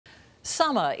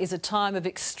Summer is a time of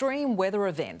extreme weather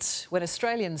events when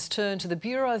Australians turn to the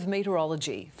Bureau of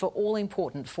Meteorology for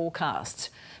all-important forecasts.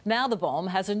 Now the bomb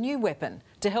has a new weapon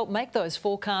to help make those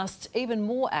forecasts even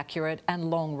more accurate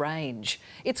and long-range.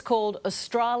 It's called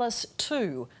Australis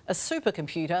 2, a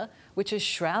supercomputer which is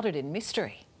shrouded in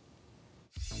mystery.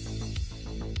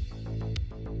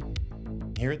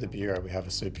 Here at the Bureau we have a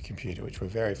supercomputer which we're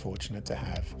very fortunate to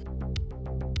have.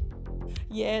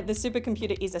 Yeah, the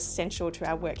supercomputer is essential to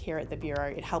our work here at the Bureau.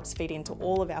 It helps feed into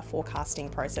all of our forecasting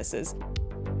processes.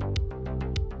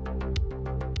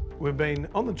 We've been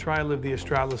on the trail of the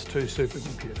Australis 2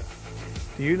 supercomputer.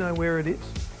 Do you know where it is?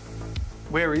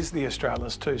 Where is the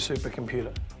Australis 2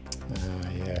 supercomputer?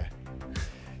 Yeah.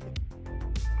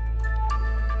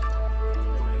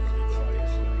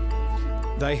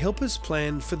 They help us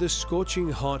plan for the scorching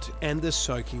hot and the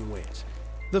soaking wet.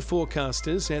 The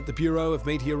forecasters at the Bureau of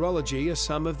Meteorology are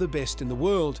some of the best in the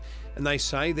world, and they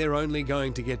say they're only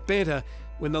going to get better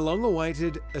when the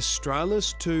long-awaited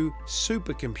Australis 2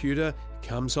 supercomputer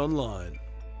comes online.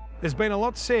 There's been a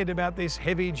lot said about this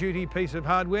heavy-duty piece of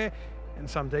hardware, and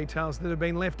some details that have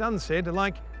been left unsaid,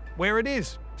 like where it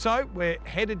is. So we're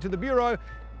headed to the Bureau,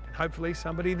 and hopefully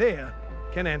somebody there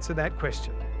can answer that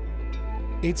question.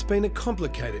 It's been a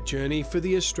complicated journey for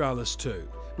the Australis 2,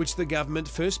 which the government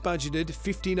first budgeted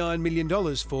 $59 million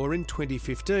for in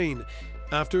 2015.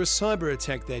 After a cyber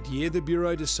attack that year, the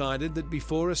Bureau decided that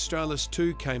before Australis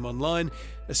 2 came online,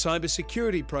 a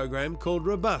cybersecurity program called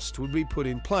Robust would be put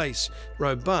in place.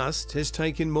 Robust has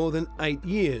taken more than 8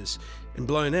 years and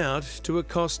blown out to a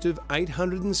cost of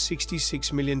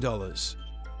 $866 million.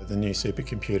 The new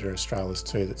supercomputer Australis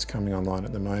 2 that's coming online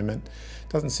at the moment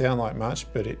doesn't sound like much,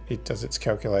 but it does its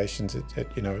calculations at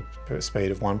a speed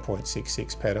of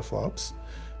 1.66 petaflops,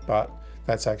 but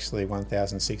that's actually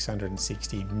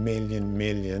 1,660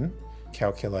 million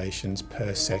calculations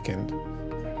per second.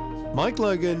 Mike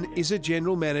Logan is a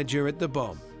general manager at the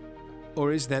BOM.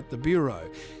 Or is that the Bureau?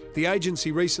 The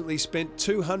agency recently spent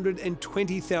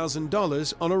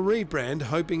 $220,000 on a rebrand,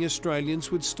 hoping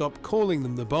Australians would stop calling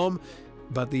them the BOM,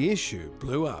 but the issue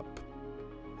blew up.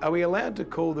 Are we allowed to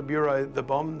call the Bureau the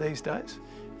BOM these days?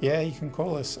 Yeah, you can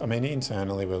call us,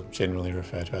 internally we'll generally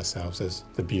refer to ourselves as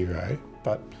the Bureau,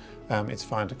 but it's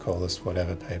fine to call us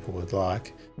whatever people would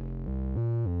like.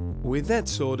 With that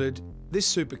sorted,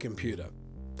 this supercomputer,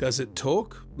 does it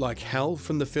talk like Hal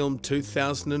from the film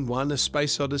 2001: A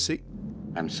Space Odyssey?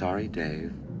 I'm sorry,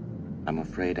 Dave. I'm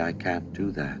afraid I can't do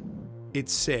that.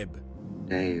 It's Seb.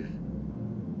 Dave,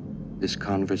 this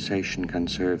conversation can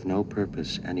serve no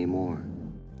purpose anymore.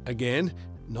 Again,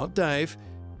 not Dave,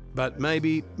 but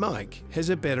maybe Mike has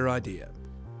a better idea.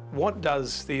 What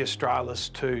does the Australis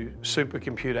 2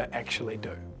 supercomputer actually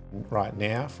do? Right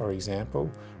now, for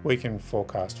example, we can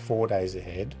forecast 4 days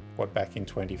ahead, what back in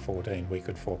 2014 we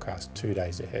could forecast 2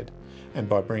 days ahead. And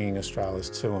by bringing Australis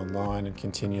 2 online and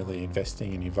continually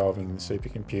investing and evolving in the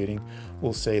supercomputing,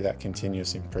 we'll see that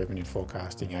continuous improvement in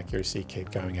forecasting accuracy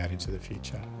keep going out into the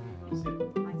future.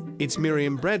 It's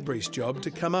Miriam Bradbury's job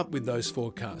to come up with those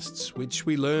forecasts, which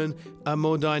we learn are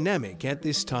more dynamic at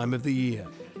this time of the year.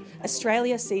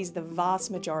 Australia sees the vast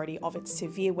majority of its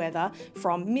severe weather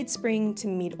from mid-spring to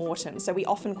mid-autumn, so we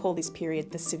often call this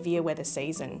period the severe weather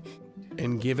season.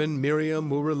 And given Miriam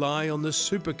will rely on the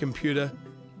supercomputer,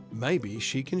 maybe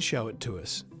she can show it to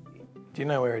us. Do you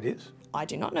know where it is? I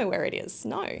do not know where it is,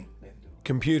 no.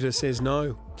 Computer says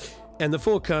no. And the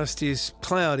forecast is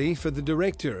cloudy for the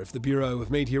Director of the Bureau of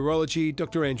Meteorology,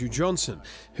 Dr. Andrew Johnson,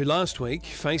 who last week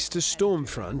faced a storm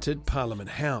front at Parliament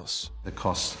House. The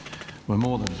costs were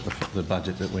more than the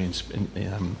budget that we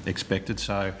expected,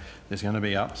 so there's going to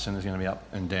be ups and there's going to be up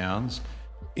and downs.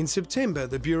 In September,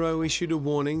 the Bureau issued a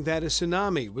warning that a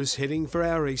tsunami was heading for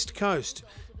our east coast.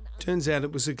 Turns out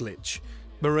it was a glitch.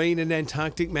 Marine and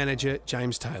Antarctic Manager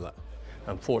James Taylor.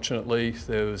 Unfortunately,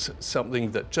 there was something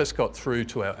that just got through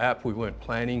to our app. We weren't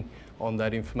planning on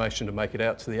that information to make it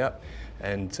out to the app,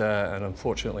 and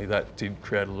unfortunately that did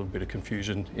create a little bit of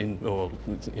confusion in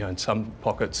some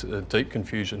pockets, deep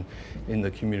confusion in the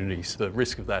communities. The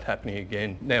risk of that happening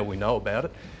again, now we know about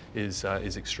it, is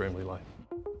extremely low.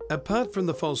 Apart from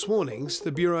the false warnings,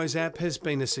 the Bureau's app has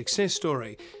been a success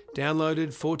story,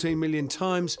 downloaded 14 million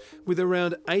times with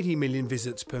around 80 million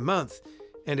visits per month.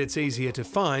 And it's easier to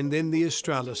find than the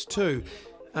Australis 2,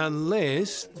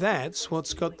 unless that's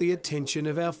what's got the attention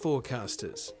of our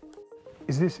forecasters.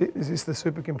 Is this it? Is this the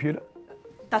supercomputer?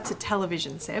 That's a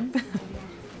television, Seb.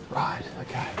 Right,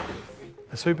 okay.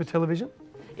 A super television?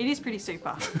 It is pretty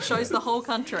super. Shows the whole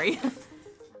country.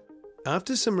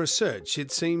 After some research,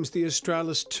 it seems the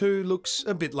Australis 2 looks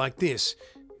a bit like this,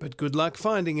 but good luck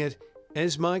finding it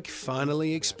as Mike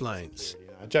finally explains.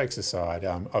 Jokes aside,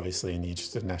 obviously in the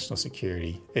interest of national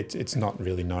security, it's not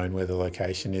really known where the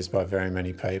location is by very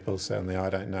many people. Certainly I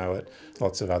don't know it,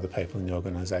 lots of other people in the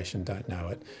organisation don't know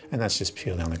it, and that's just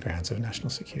purely on the grounds of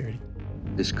national security.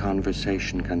 This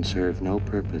conversation can serve no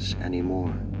purpose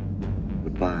anymore.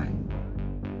 Goodbye.